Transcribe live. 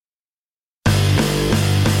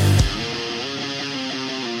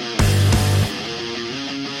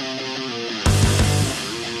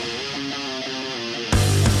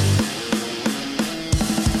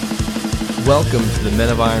Welcome to the Men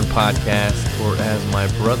of Iron podcast, or as my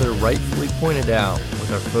brother rightfully pointed out,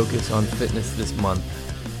 with our focus on fitness this month,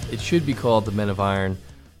 it should be called the Men of Iron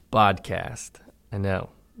podcast. I know,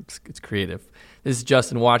 it's creative. This is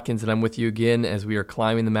Justin Watkins, and I'm with you again as we are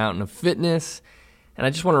climbing the mountain of fitness. And I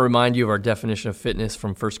just want to remind you of our definition of fitness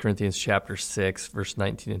from 1 Corinthians chapter 6, verse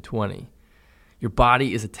 19 and 20. Your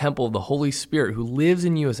body is a temple of the Holy Spirit who lives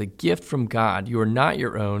in you as a gift from God. You are not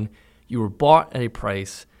your own. You were bought at a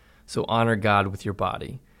price, so honor God with your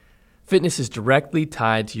body. Fitness is directly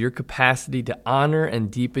tied to your capacity to honor and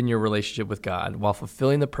deepen your relationship with God while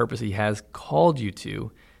fulfilling the purpose He has called you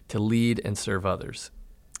to lead and serve others.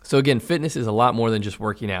 So again, fitness is a lot more than just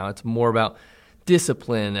working out. It's more about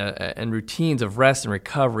discipline and routines of rest and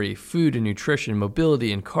recovery, food and nutrition,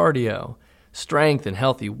 mobility and cardio, strength and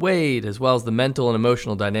healthy weight, as well as the mental and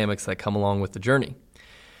emotional dynamics that come along with the journey.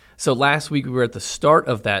 So last week we were at the start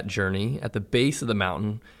of that journey, at the base of the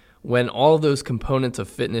mountain, when all of those components of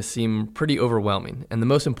fitness seem pretty overwhelming. And the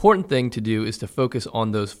most important thing to do is to focus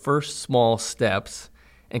on those first small steps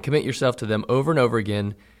and commit yourself to them over and over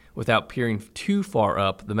again without peering too far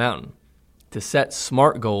up the mountain. To set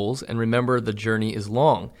smart goals and remember the journey is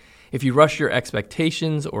long. If you rush your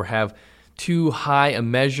expectations or have too high a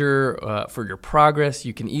measure for your progress,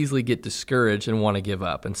 you can easily get discouraged and want to give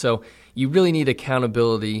up. And so you really need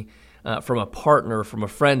accountability from a partner, from a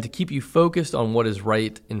friend, to keep you focused on what is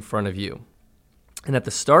right in front of you. And at the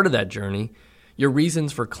start of that journey, your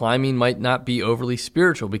reasons for climbing might not be overly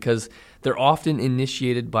spiritual because they're often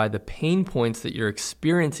initiated by the pain points that you're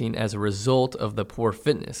experiencing as a result of the poor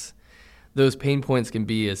fitness. Those pain points can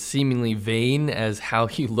be as seemingly vain as how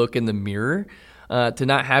you look in the mirror to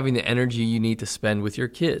not having the energy you need to spend with your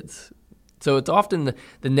kids. So it's often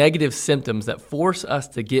the negative symptoms that force us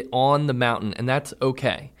to get on the mountain, and that's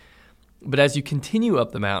okay. But as you continue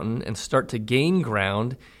up the mountain and start to gain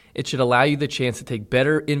ground, it should allow you the chance to take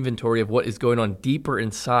better inventory of what is going on deeper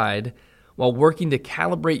inside while working to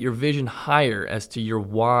calibrate your vision higher as to your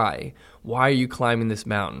why. Why are you climbing this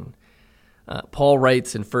mountain? Paul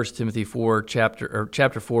writes in 1 Timothy 4,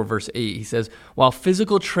 chapter 4, verse 8, he says, "While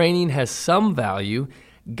physical training has some value,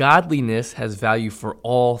 godliness has value for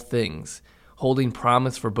all things, holding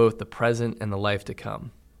promise for both the present and the life to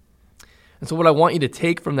come." And so what I want you to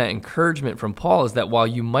take from that encouragement from Paul is that while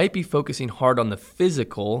you might be focusing hard on the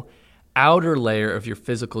physical, outer layer of your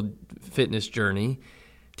physical fitness journey,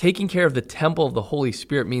 taking care of the temple of the Holy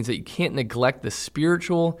Spirit means that you can't neglect the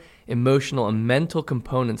spiritual, emotional, and mental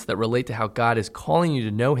components that relate to how God is calling you to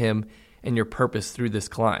know Him and your purpose through this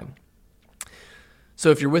climb. So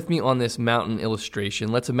if you're with me on this mountain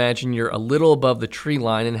illustration, let's imagine you're a little above the tree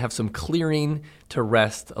line and have some clearing to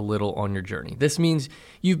rest a little on your journey. This means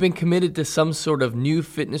you've been committed to some sort of new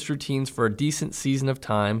fitness routines for a decent season of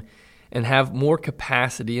time and have more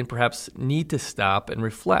capacity and perhaps need to stop and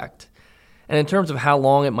reflect. And in terms of how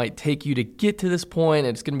long it might take you to get to this point,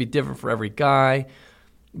 it's going to be different for every guy.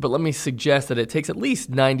 But let me suggest that it takes at least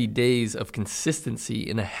 90 days of consistency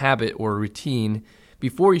in a habit or a routine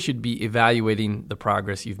before you should be evaluating the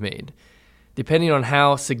progress you've made. Depending on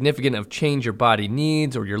how significant of change your body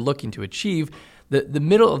needs or you're looking to achieve, the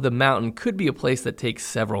middle of the mountain could be a place that takes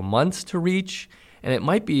several months to reach, and it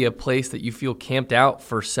might be a place that you feel camped out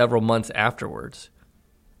for several months afterwards.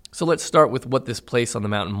 So let's start with what this place on the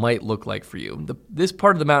mountain might look like for you. This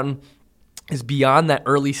part of the mountain is beyond that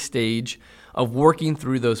early stage of working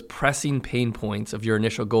through those pressing pain points of your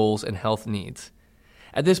initial goals and health needs.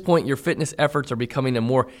 At this point, your fitness efforts are becoming a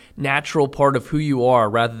more natural part of who you are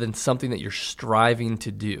rather than something that you're striving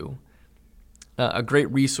to do. A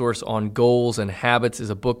great resource on goals and habits is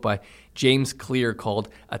a book by James Clear called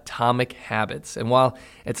Atomic Habits. And while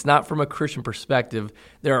it's not from a Christian perspective,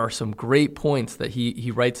 there are some great points that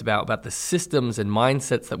he writes about the systems and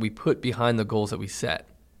mindsets that we put behind the goals that we set.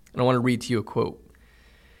 And I want to read to you a quote.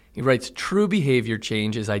 He writes, "True behavior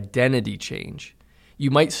change is identity change. You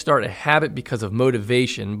might start a habit because of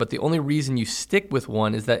motivation, but the only reason you stick with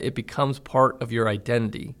one is that it becomes part of your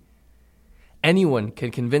identity. Anyone can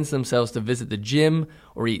convince themselves to visit the gym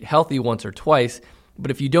or eat healthy once or twice, but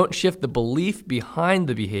if you don't shift the belief behind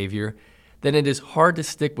the behavior, then it is hard to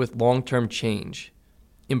stick with long-term change.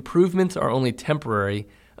 Improvements are only temporary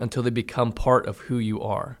until they become part of who you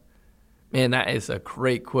are." Man, that is a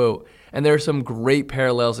great quote. And there are some great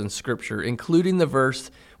parallels in Scripture, including the verse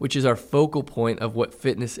which is our focal point of what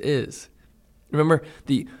fitness is. Remember,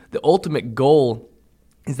 the ultimate goal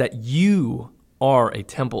is that you are a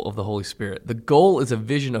temple of the Holy Spirit. The goal is a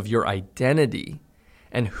vision of your identity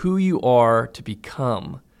and who you are to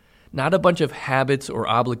become, not a bunch of habits or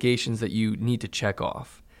obligations that you need to check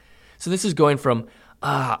off. So this is going from,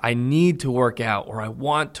 I need to work out or I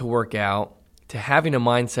want to work out, to having a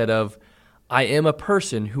mindset of, I am a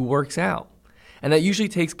person who works out. And that usually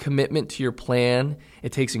takes commitment to your plan.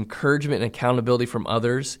 It takes encouragement and accountability from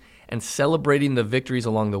others and celebrating the victories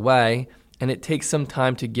along the way. And it takes some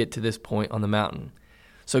time to get to this point on the mountain.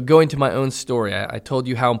 So going to my own story, I told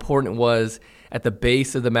you how important it was at the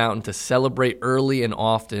base of the mountain to celebrate early and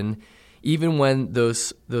often, even when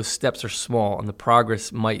those steps are small and the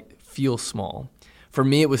progress might feel small. For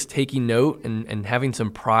me, it was taking note and having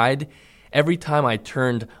some pride every time I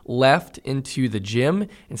turned left into the gym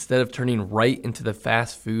instead of turning right into the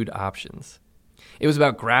fast food options. It was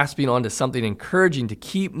about grasping onto something encouraging to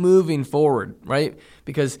keep moving forward, right?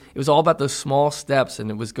 Because it was all about those small steps, and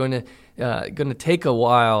it was going to take a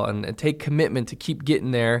while and take commitment to keep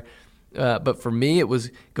getting there. But for me, it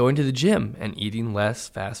was going to the gym and eating less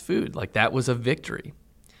fast food. Like, that was a victory.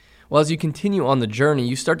 Well, as you continue on the journey,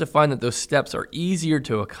 you start to find that those steps are easier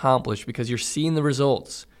to accomplish because you're seeing the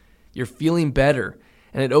results. You're feeling better,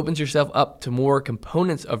 and it opens yourself up to more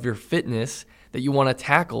components of your fitness that you want to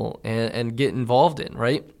tackle and get involved in,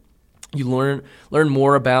 right? You learn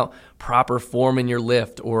more about proper form in your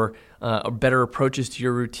lift or better approaches to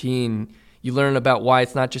your routine. You learn about why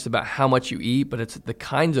it's not just about how much you eat, but it's the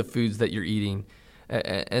kinds of foods that you're eating.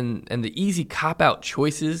 And the easy cop-out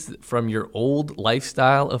choices from your old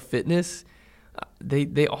lifestyle of fitness,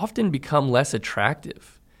 they often become less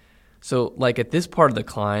attractive. So like at this part of the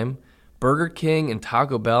climb, Burger King and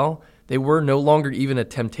Taco Bell, they were no longer even a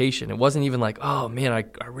temptation. It wasn't even like, oh man,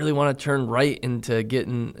 I really want to turn right into get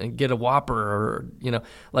a Whopper, or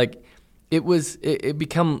like it was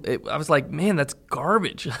I was like, man, that's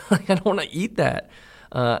garbage. Like, I don't want to eat that.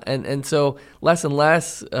 And so less and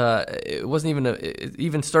less, it wasn't even it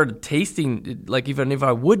even started tasting, like even if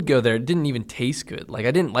I would go there, it didn't even taste good. Like,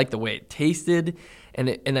 I didn't like the way it tasted, and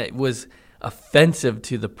it was offensive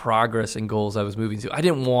to the progress and goals I was moving to. I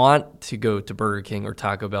didn't want to go to Burger King or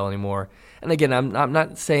Taco Bell anymore. And again, I'm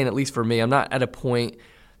not saying, at least for me, I'm not at a point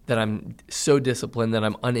that I'm so disciplined that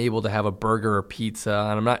I'm unable to have a burger or pizza.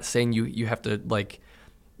 And I'm not saying you have to like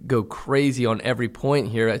go crazy on every point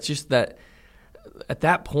here. It's just that at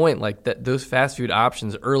that point, like that, those fast food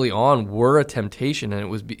options early on were a temptation, and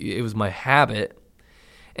it was my habit.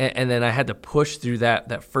 And then I had to push through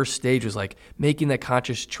that first stage, was like making that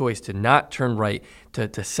conscious choice to not turn right,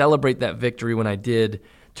 to celebrate that victory when I did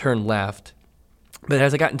turn left. But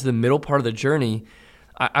as I got into the middle part of the journey,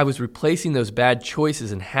 I was replacing those bad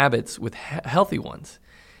choices and habits with healthy ones.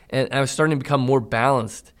 And I was starting to become more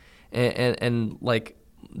balanced, and like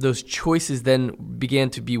those choices then began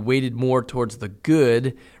to be weighted more towards the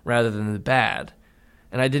good rather than the bad.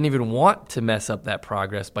 And I didn't even want to mess up that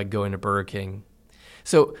progress by going to Burger King.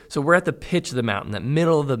 So we're at the pitch of the mountain, that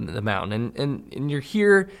middle of the mountain, and you're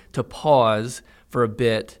here to pause for a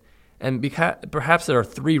bit, and perhaps there are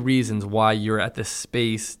 3 reasons why you're at this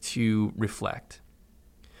space to reflect.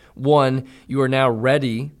 1, you are now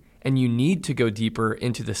ready, and you need to go deeper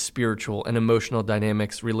into the spiritual and emotional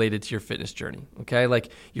dynamics related to your fitness journey. Okay,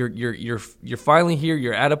 like you're finally here.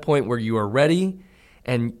 You're at a point where you are ready,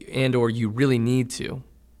 and or you really need to.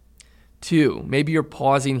 2, maybe you're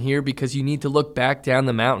pausing here because you need to look back down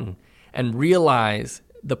the mountain and realize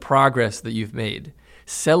the progress that you've made.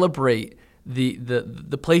 Celebrate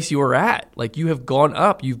the place you are at. Like, you have gone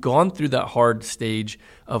up. You've gone through that hard stage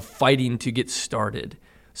of fighting to get started.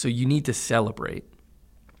 So you need to celebrate.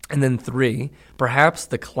 And then 3, perhaps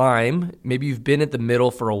the climb, maybe you've been at the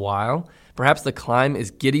middle for a while. Perhaps the climb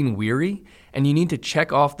is getting weary, and you need to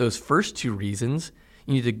check off those first 2 reasons.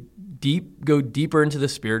 You need to go deeper into the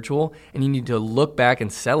spiritual, and you need to look back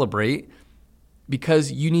and celebrate,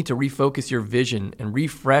 because you need to refocus your vision and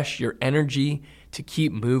refresh your energy to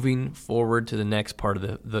keep moving forward to the next part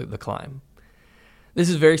of the climb. This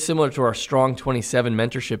is very similar to our Strong 27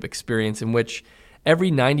 mentorship experience, in which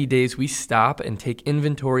every 90 days we stop and take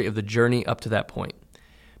inventory of the journey up to that point,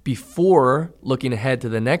 before looking ahead to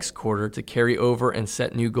the next quarter to carry over and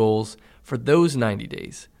set new goals for those 90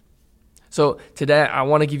 days. So today I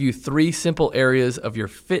want to give you 3 simple areas of your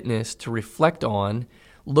fitness to reflect on,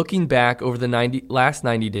 looking back over the last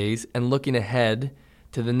 90 days and looking ahead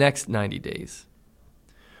to the next 90 days.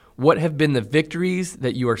 What have been the victories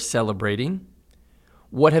that you are celebrating?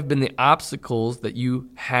 What have been the obstacles that you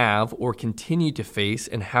have or continue to face,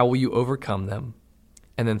 and how will you overcome them?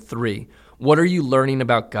 And then 3, what are you learning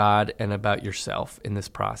about God and about yourself in this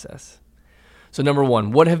process? So number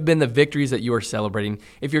 1, what have been the victories that you are celebrating?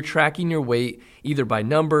 If you're tracking your weight either by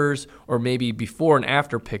numbers or maybe before and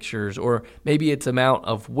after pictures, or maybe it's amount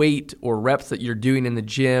of weight or reps that you're doing in the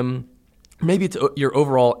gym, maybe it's your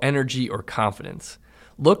overall energy or confidence.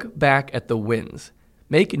 Look back at the wins.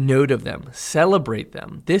 Make note of them. Celebrate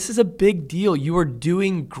them. This is a big deal. You are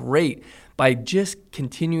doing great. By just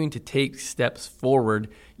continuing to take steps forward,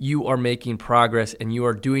 you are making progress, and you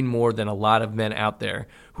are doing more than a lot of men out there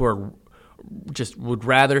who are just would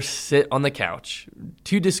rather sit on the couch,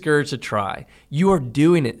 too discouraged to try. You are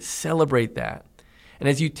doing it. Celebrate that. And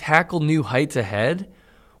as you tackle new heights ahead,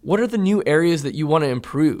 what are the new areas that you want to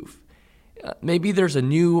improve? Maybe there's a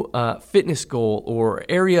new fitness goal or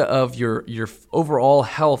area of your overall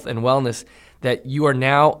health and wellness that you are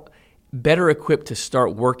now better equipped to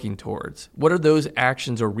start working towards. What are those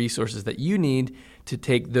actions or resources that you need to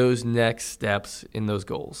take those next steps in those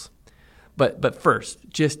goals? But first,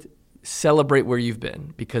 just celebrate where you've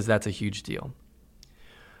been, because that's a huge deal.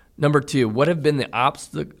 Number 2, what have been the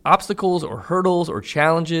obstacles or hurdles or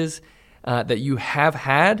challenges that you have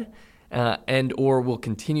had and or will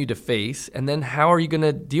continue to face, and then how are you going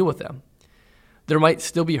to deal with them? There might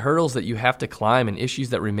still be hurdles that you have to climb and issues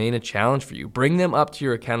that remain a challenge for you. Bring them up to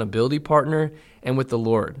your accountability partner and with the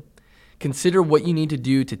Lord. Consider what you need to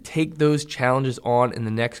do to take those challenges on in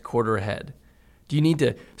the next quarter ahead. Do you need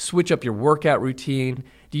to switch up your workout routine?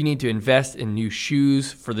 Do you need to invest in new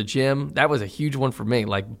shoes for the gym? That was a huge one for me,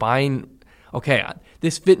 like buying, okay,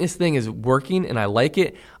 this fitness thing is working and I like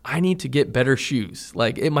it. I need to get better shoes.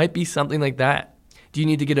 Like it might be something like that. Do you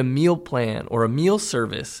need to get a meal plan or a meal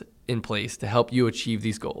service in place to help you achieve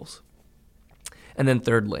these goals? And then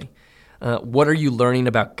thirdly, what are you learning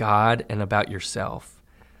about God and about yourself?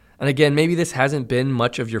 And again, maybe this hasn't been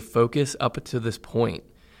much of your focus up to this point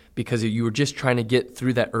because you were just trying to get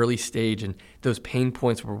through that early stage and those pain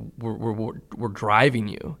points were driving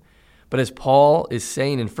you. But as Paul is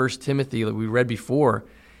saying in 1 Timothy that we read before,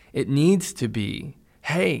 it needs to be,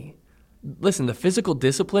 hey, listen, the physical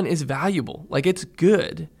discipline is valuable. Like it's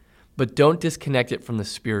good. But don't disconnect it from the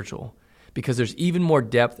spiritual, because there's even more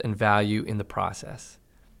depth and value in the process.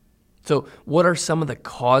 So what are some of the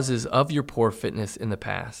causes of your poor fitness in the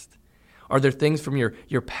past? Are there things from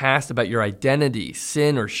your past about your identity,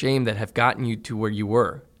 sin, or shame that have gotten you to where you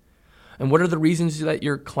were? And what are the reasons that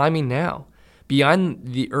you're climbing now?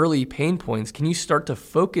 Beyond the early pain points, can you start to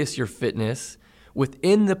focus your fitness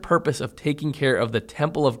within the purpose of taking care of the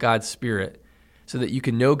temple of God's Spirit so that you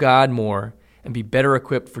can know God more and be better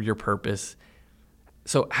equipped for your purpose?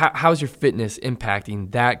 So how's your fitness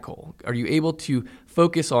impacting that goal? Are you able to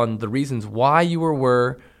focus on the reasons why you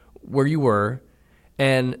were where you were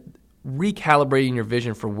and recalibrating your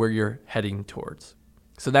vision for where you're heading towards?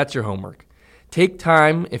 So that's your homework. Take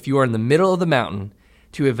time, if you are in the middle of the mountain,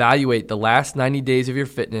 to evaluate the last 90 days of your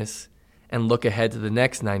fitness and look ahead to the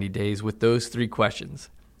next 90 days with those 3 questions.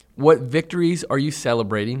 What victories are you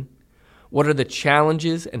celebrating? What are the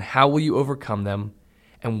challenges and how will you overcome them?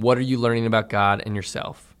 And what are you learning about God and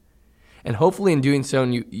yourself? And hopefully in doing so,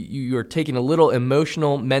 you are taking a little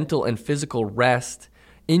emotional, mental, and physical rest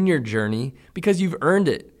in your journey because you've earned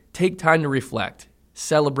it. Take time to reflect,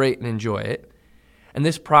 celebrate, and enjoy it. And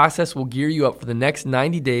this process will gear you up for the next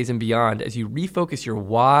 90 days and beyond as you refocus your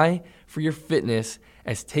why for your fitness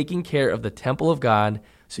as taking care of the temple of God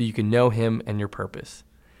so you can know Him and your purpose.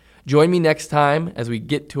 Join me next time as we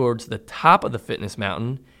get towards the top of the fitness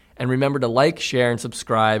mountain. And remember to like, share, and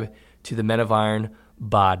subscribe to the Men of Iron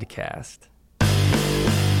podcast.